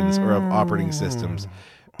distributions or of operating systems,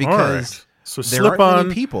 because Alright. So there slip aren't on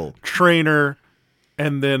many people. trainer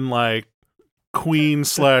and then like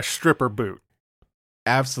queen/stripper boot.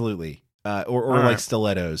 Absolutely. Or All like right.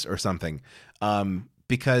 stilettos or something.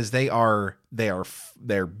 Because they're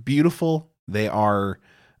beautiful. They're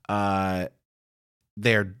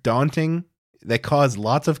daunting. They cause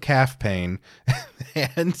lots of calf pain,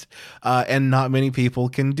 and not many people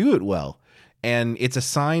can do it well. And it's a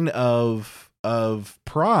sign of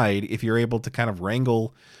pride if you're able to kind of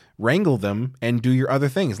wrangle them and do your other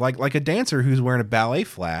things. Like a dancer who's wearing a ballet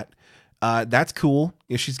flat. That's cool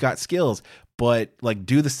if she's got skills, but like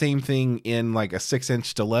do the same thing in like a 6-inch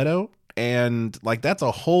stiletto, and like that's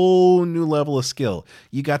a whole new level of skill.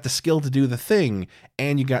 You got the skill to do the thing,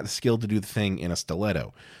 and you got the skill to do the thing in a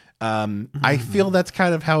stiletto. I feel that's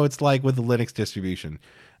kind of how it's like with the Linux distribution.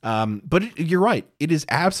 But you're right. It is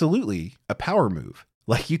absolutely a power move.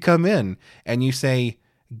 Like you come in and you say,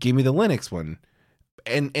 give me the Linux one.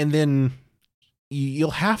 And then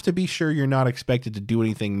you'll have to be sure you're not expected to do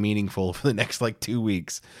anything meaningful for the next like 2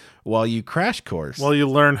 weeks while you crash course. Well, you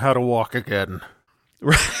learn how to walk again.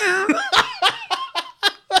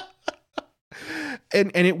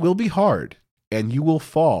 And it will be hard, and you will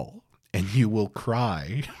fall, and you will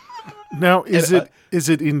cry. Now, is it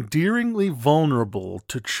endearingly vulnerable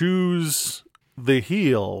to choose the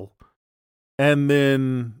heel and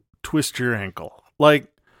then twist your ankle? Like,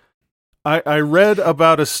 I read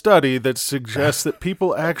about a study that suggests that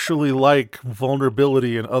people actually like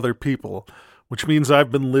vulnerability in other people, which means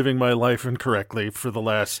I've been living my life incorrectly for the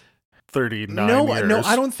last 39 years. No,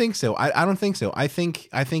 I don't think so. I don't think so. I think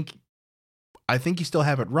you still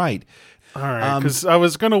have it right. All right, because I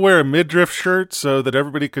was going to wear a midriff shirt so that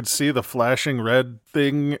everybody could see the flashing red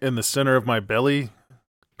thing in the center of my belly.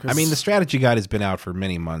 I mean, the strategy guide has been out for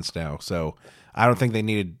many months now, so I don't think they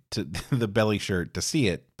needed the belly shirt to see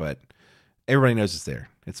it, but everybody knows it's there.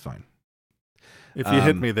 It's fine. If you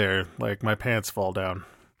hit me there, like my pants fall down.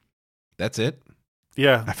 That's it?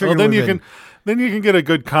 Yeah. I figured Well, then it you would've can get a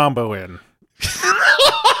good combo in.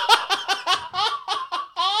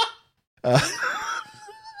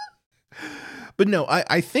 But no,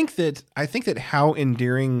 I think that how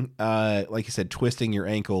endearing, like you said, twisting your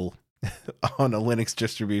ankle on a Linux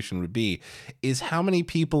distribution would be is how many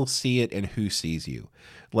people see it and who sees you.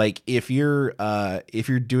 Like if you're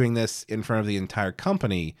doing this in front of the entire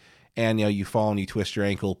company and you fall and you twist your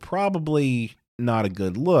ankle, probably not a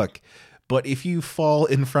good look. But if you fall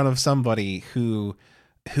in front of somebody who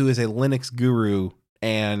is a Linux guru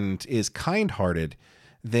and is kind-hearted,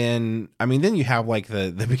 then you have like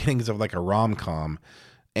the beginnings of like a rom-com,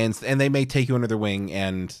 and they may take you under their wing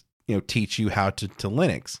and teach you how to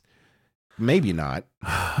Linux. Maybe not.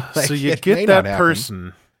 Like, so you it may get not that happen.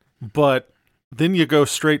 person, but then you go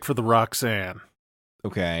straight for the Roxanne.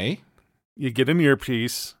 Okay. You get an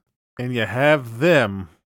earpiece and you have them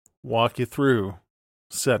walk you through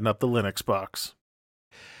setting up the Linux box.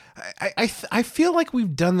 I feel like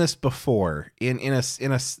we've done this before in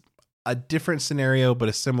a different scenario, but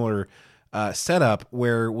a similar setup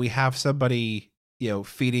where we have somebody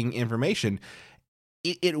feeding information.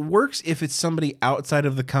 It works if it's somebody outside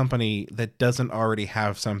of the company that doesn't already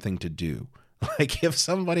have something to do. Like if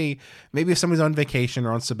somebody's on vacation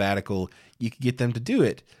or on sabbatical, you could get them to do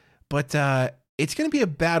it. But it's going to be a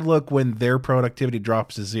bad look when their productivity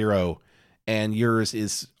drops to 0 and yours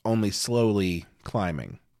is only slowly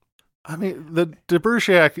climbing. I mean, the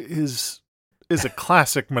Dvorak is a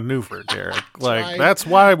classic maneuver, Derek. Like that's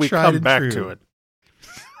why we come back to it.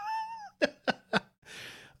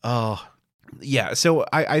 Oh, yeah. So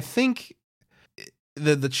I think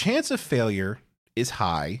the chance of failure is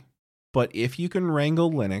high, but if you can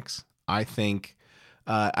wrangle Linux, I think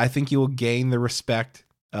you will gain the respect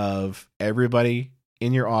of everybody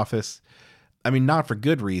in your office. I mean, not for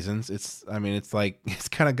good reasons. It's kind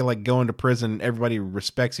of like going to prison. Everybody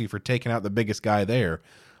respects you for taking out the biggest guy there.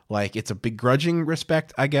 Like, it's a begrudging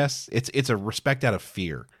respect, I guess. It's a respect out of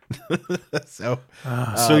fear. So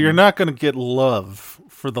you're not going to get love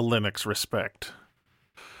for the Linux respect.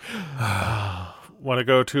 Want to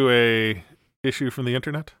go to a issue from the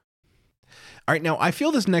internet? All right, now I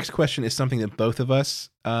feel this next question is something that both of us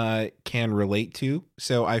can relate to.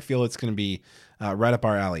 So I feel it's going to be right up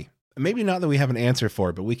our alley. Maybe not that we have an answer for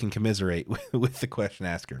it, but we can commiserate with the question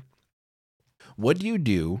asker. What do you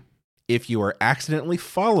do if you are accidentally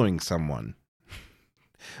following someone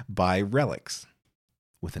by relics?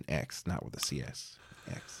 With an X, not with a CS.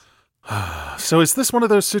 X. So is this one of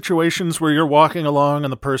those situations where you're walking along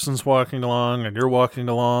and the person's walking along and you're walking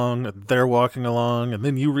along and they're walking along and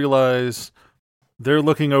then you realize they're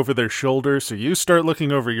looking over their shoulder, so you start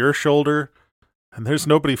looking over your shoulder and there's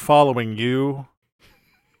nobody following you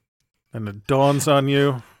and it dawns on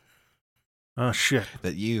you, oh shit,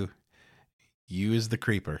 that you is the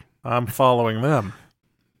creeper. I'm following them.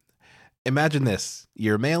 Imagine this: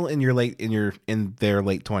 you're a male in their late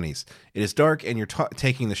 20s. It is dark, and you're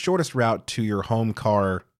taking the shortest route to your home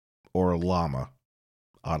car or llama.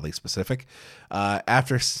 Oddly specific.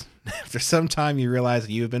 After some time, you realize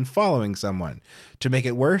you have been following someone. To make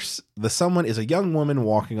it worse, the someone is a young woman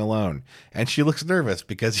walking alone, and she looks nervous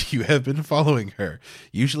because you have been following her.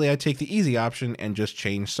 Usually, I take the easy option and just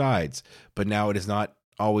change sides, but now it is not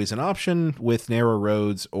always an option with narrow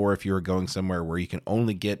roads, or if you're going somewhere where you can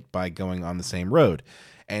only get by going on the same road.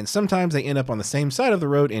 And sometimes they end up on the same side of the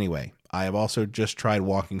road anyway. I have also just tried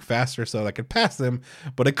walking faster so that I could pass them,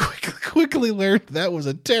 but I quickly learned that was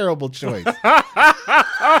a terrible choice.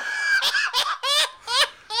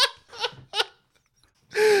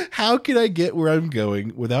 How can I get where I'm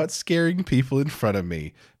going without scaring people in front of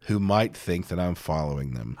me who might think that I'm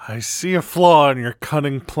following them? I see a flaw in your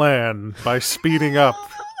cunning plan by speeding up.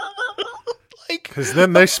 Because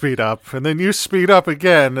then they speed up, and then you speed up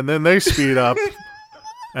again, and then they speed up,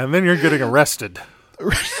 and then you're getting arrested.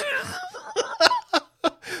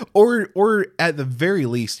 Or at the very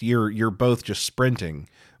least, you're both just sprinting,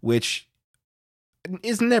 which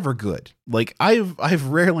is never good. Like, I've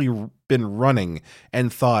rarely been running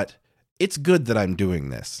and thought, it's good that I'm doing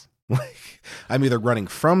this. Like, I'm either running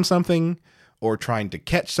from something or trying to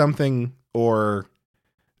catch something or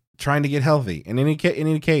trying to get healthy. In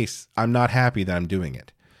any case, I'm not happy that I'm doing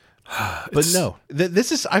it. But no,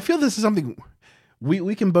 I feel this is something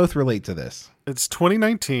we can both relate to this. It's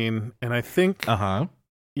 2019, and I think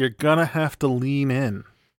you're gonna have to lean in.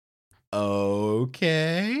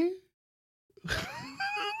 Okay.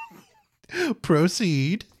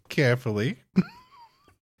 Proceed carefully.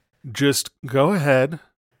 Just go ahead,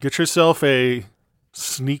 get yourself a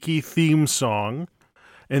sneaky theme song,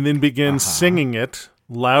 and then begin singing it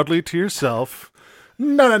loudly to yourself.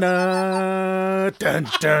 Na na na, dun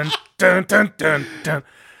dun dun dun dun dun,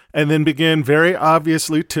 and then begin very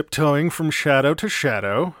obviously tiptoeing from shadow to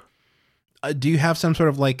shadow. Do you have some sort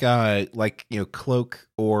of like cloak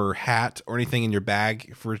or hat or anything in your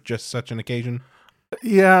bag for just such an occasion?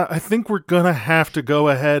 Yeah, I think we're going to have to go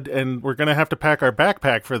ahead and we're going to have to pack our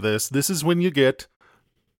backpack for this. This is when you get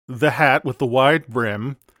the hat with the wide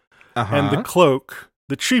brim and the cloak,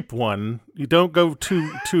 the cheap one. You don't go too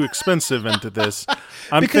expensive into this.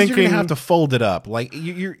 I'm because thinking you're going to have to fold it up. Like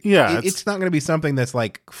it's not going to be something that's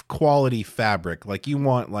like quality fabric. Like you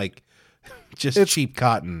want like just cheap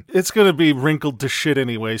cotton. It's going to be wrinkled to shit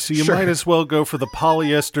anyway, so you might as well go for the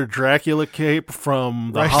polyester Dracula cape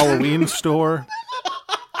from the Halloween store.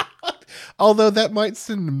 Although that might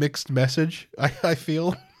send a mixed message, I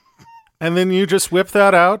feel. And then you just whip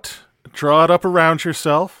that out, draw it up around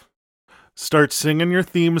yourself, start singing your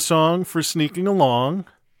theme song for sneaking along,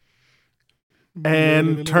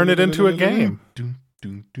 and turn it into a game.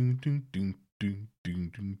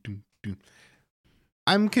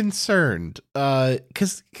 I'm concerned,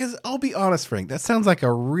 because I'll be honest, Frank, that sounds like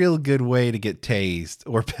a real good way to get tased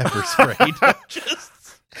or pepper sprayed.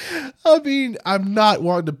 I mean, I'm not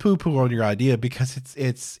wanting to poo-poo on your idea because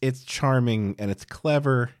it's charming and it's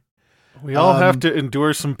clever. We all have to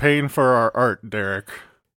endure some pain for our art, Derek.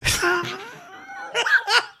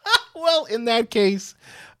 Well, in that case,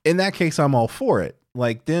 I'm all for it.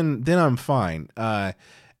 Like then I'm fine.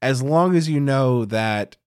 As long as you know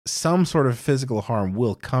that some sort of physical harm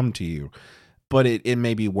will come to you, but it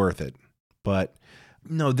may be worth it. But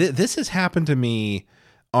no, this has happened to me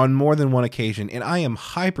on more than one occasion, and I am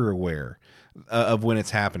hyper aware of when it's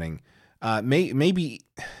happening. Maybe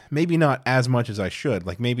not as much as I should.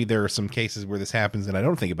 Like maybe there are some cases where this happens and I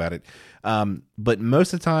don't think about it. But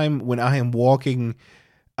most of the time when I am walking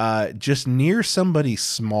just near somebody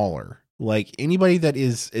smaller, like anybody that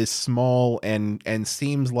is small and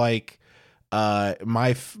seems like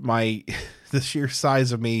my the sheer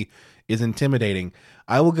size of me is intimidating.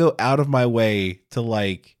 I will go out of my way to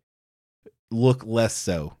like look less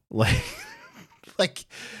so. Like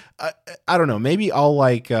I don't know, maybe I'll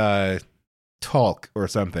like talk or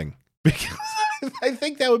something, because I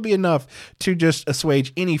think that would be enough to just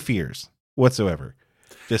assuage any fears whatsoever.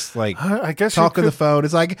 Just like I guess talk on the phone.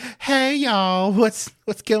 It's like, hey y'all, what's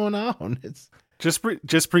going on? It's just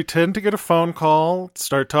pretend to get a phone call.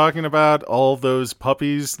 Start talking about all those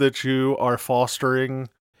puppies that you are fostering.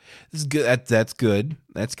 It's good. That's good.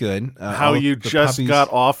 That's good. How you just puppies,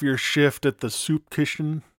 got off your shift at the soup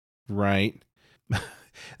kitchen, right?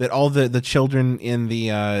 That all the children in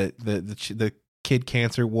the kid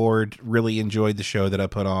cancer ward really enjoyed the show that I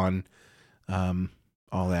put on.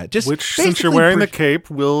 All that. Just which, since you're wearing the cape,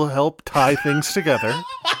 will help tie things together.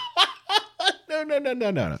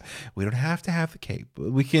 No. We don't have to have the cape.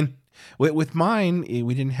 We can. With mine,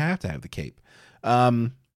 we didn't have to have the cape. I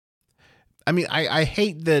mean, I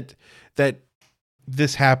hate that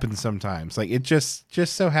this happens sometimes. Like, it just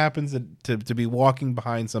so happens that to be walking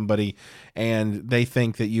behind somebody and they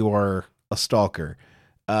think that you are a stalker.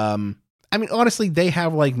 I mean, honestly, they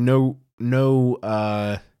have like they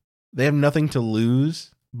have nothing to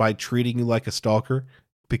lose by treating you like a stalker,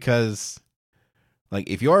 because like,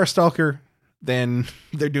 if you are a stalker, then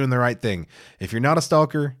they're doing the right thing. If you're not a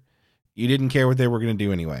stalker, you didn't care what they were going to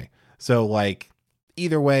do anyway. So like,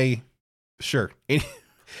 either way, sure.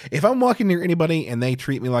 If I'm walking near anybody and they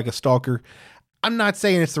treat me like a stalker, I'm not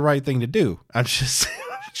saying it's the right thing to do. I'm just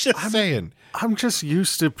saying. I'm just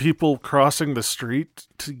used to people crossing the street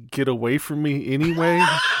to get away from me anyway.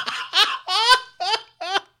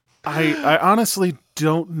 I honestly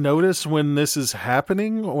don't notice when this is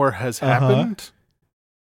happening or has happened.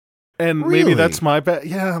 And Really? maybe that's my bad.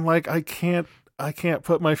 Yeah, I'm like, I can't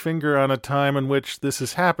put my finger on a time in which this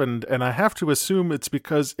has happened, and I have to assume it's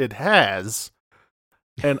because it has,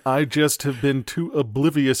 and I just have been too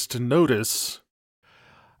oblivious to notice.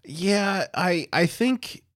 Yeah, I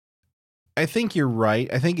think you're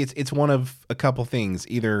right. I think it's one of a couple things.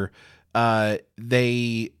 Either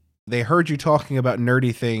they heard you talking about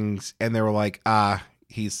nerdy things and they were like,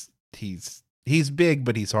 he's big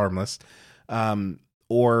but he's harmless.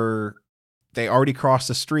 Or they already crossed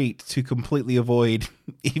the street to completely avoid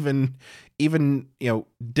even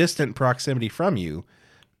distant proximity from you.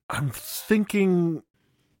 I'm thinking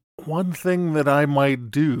one thing that I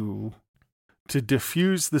might do to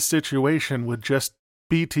diffuse the situation would just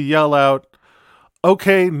be to yell out,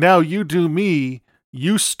 "Okay, now you do me.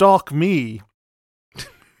 You stalk me."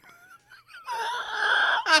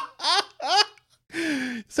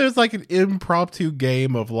 So it's like an impromptu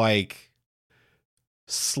game of like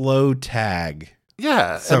slow tag.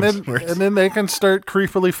 Yeah, Some and sorts. then they can start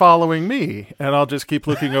creepily following me, and I'll just keep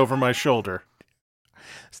looking over my shoulder.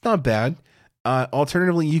 It's not bad.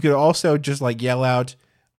 Alternatively, you could also just like yell out,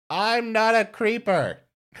 "I'm not a creeper."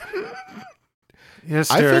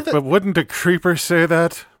 Yes, I feel Derek, that- but wouldn't a creeper say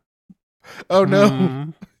that? Oh no, Hmm.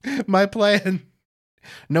 my plan.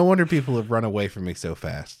 No wonder people have run away from me so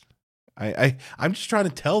fast. I'm just trying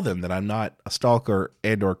to tell them that I'm not a stalker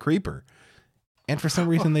and or creeper. And for some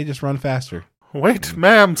reason they just run faster. Wait,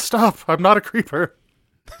 ma'am, stop. I'm not a creeper.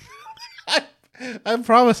 I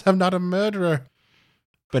promise I'm not a murderer.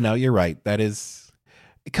 But no, you're right. That is,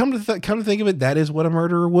 come to think of it, that is what a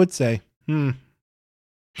murderer would say. Should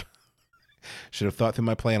have thought through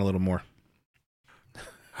my plan a little more.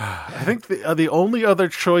 I think the only other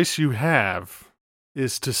choice you have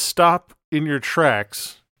is to stop in your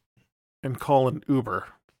tracks and call an Uber.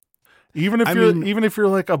 Even if you're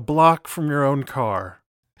like a block from your own car.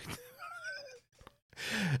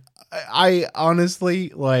 I honestly,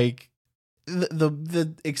 like,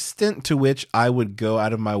 the extent to which I would go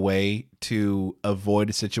out of my way to avoid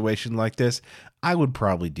a situation like this, I would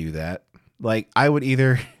probably do that. Like, I'd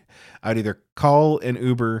either call an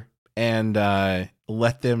Uber and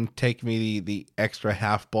let them take me the extra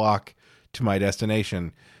half block to my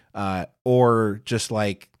destination, or just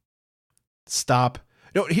like stop.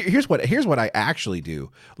 No, here's what I actually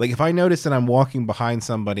do. Like, if I notice that I'm walking behind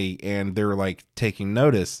somebody and they're like taking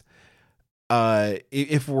notice,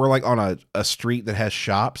 if we're like on a street that has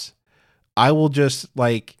shops, I will just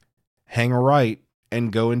like hang a right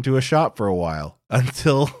and go into a shop for a while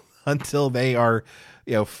until they are,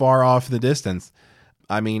 far off in the distance.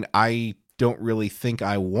 I mean, I don't really think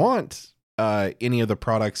I want any of the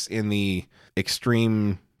products in the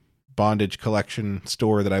Extreme Bondage Collection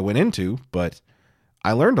store that I went into, but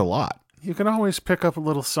I learned a lot. You can always pick up a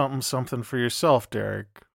little something for yourself, Derek.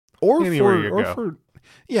 Or Anywhere you go.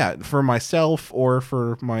 for myself or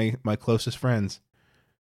for my closest friends.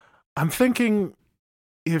 I'm thinking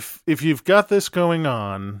if you've got this going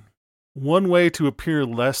on, one way to appear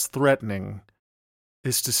less threatening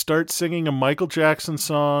is to start singing a Michael Jackson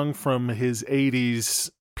song from his 80s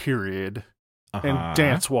period and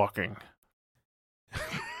dance walking.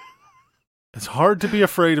 It's hard to be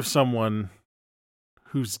afraid of someone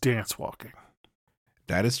who's dance walking.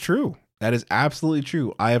 That is true. That is absolutely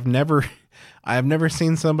true. I have never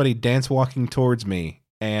seen somebody dance walking towards me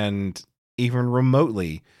and even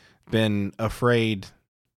remotely been afraid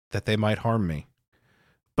that they might harm me.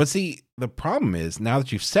 But see, the problem is, now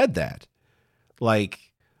that you've said that,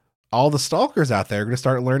 like, all the stalkers out there are going to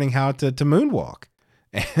start learning how to moonwalk.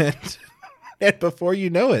 And, and before you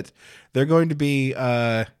know it, they're going to be,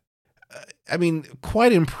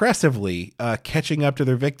 quite impressively catching up to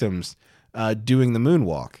their victims doing the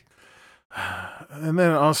moonwalk. And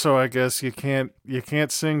then also, I guess you can't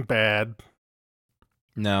sing bad.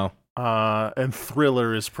 No. And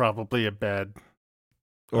Thriller is probably a bad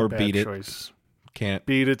Beat It. choice. Can't.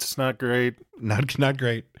 Beat It's not great. Not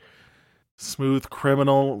great. Smooth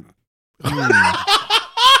Criminal.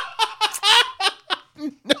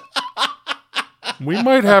 We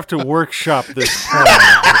might have to workshop this plan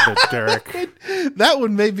a bit, Derek. That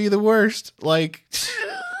one may be the worst. Like,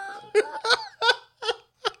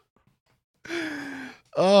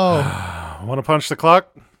 oh, Want to punch the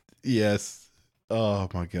clock? yes. Oh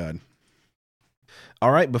my God.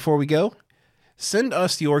 All right, before we go, send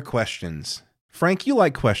us your questions. Frank, you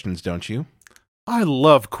like questions, don't you? I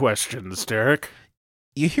love questions, Derek.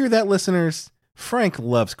 You hear that, listeners? Frank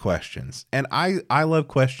loves questions, and I love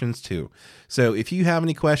questions too. So if you have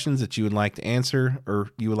any questions that you would like to answer, or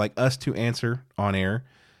you would like us to answer on air,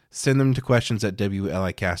 send them to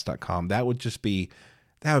questions@wlicast.com. That would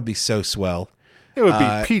be so swell. It would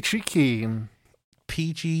be peachy keen.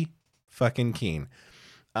 Peachy fucking keen.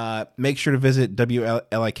 Make sure to visit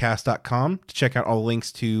WLIcast.com to check out all the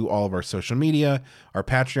links to all of our social media, our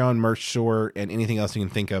Patreon, merch store, and anything else you can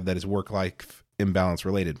think of that is work-life imbalance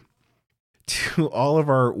related. To all of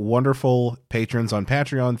our wonderful patrons on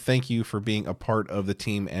Patreon, thank you for being a part of the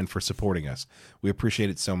team and for supporting us. We appreciate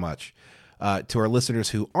it so much. To our listeners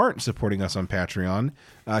who aren't supporting us on Patreon,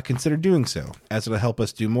 consider doing so, as it'll help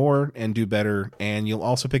us do more and do better, and you'll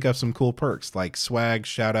also pick up some cool perks like swag,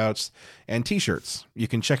 shoutouts, and t-shirts. You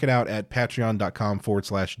can check it out at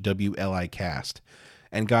patreon.com/WLIcast.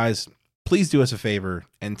 And guys, please do us a favor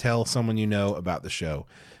and tell someone you know about the show.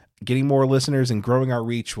 Getting more listeners and growing our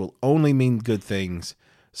reach will only mean good things,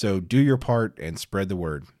 so do your part and spread the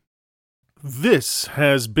word. This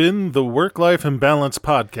has been the Work-Life Imbalance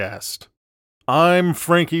Podcast. I'm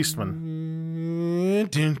Frank Eastman.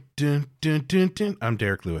 I'm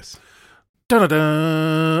Derek Lewis.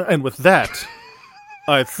 Dun-dun-dun. And with that,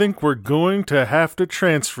 I think we're going to have to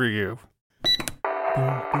transfer you.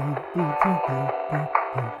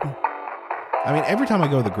 I mean, every time I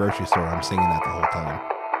go to the grocery store, I'm singing that the whole time.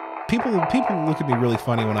 People look at me really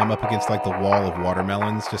funny when I'm up against like the wall of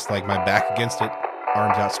watermelons, just like my back against it,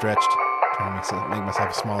 arms outstretched, trying to make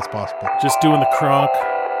myself as small as possible. Just doing the Kronk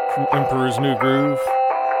from Emperor's New Groove.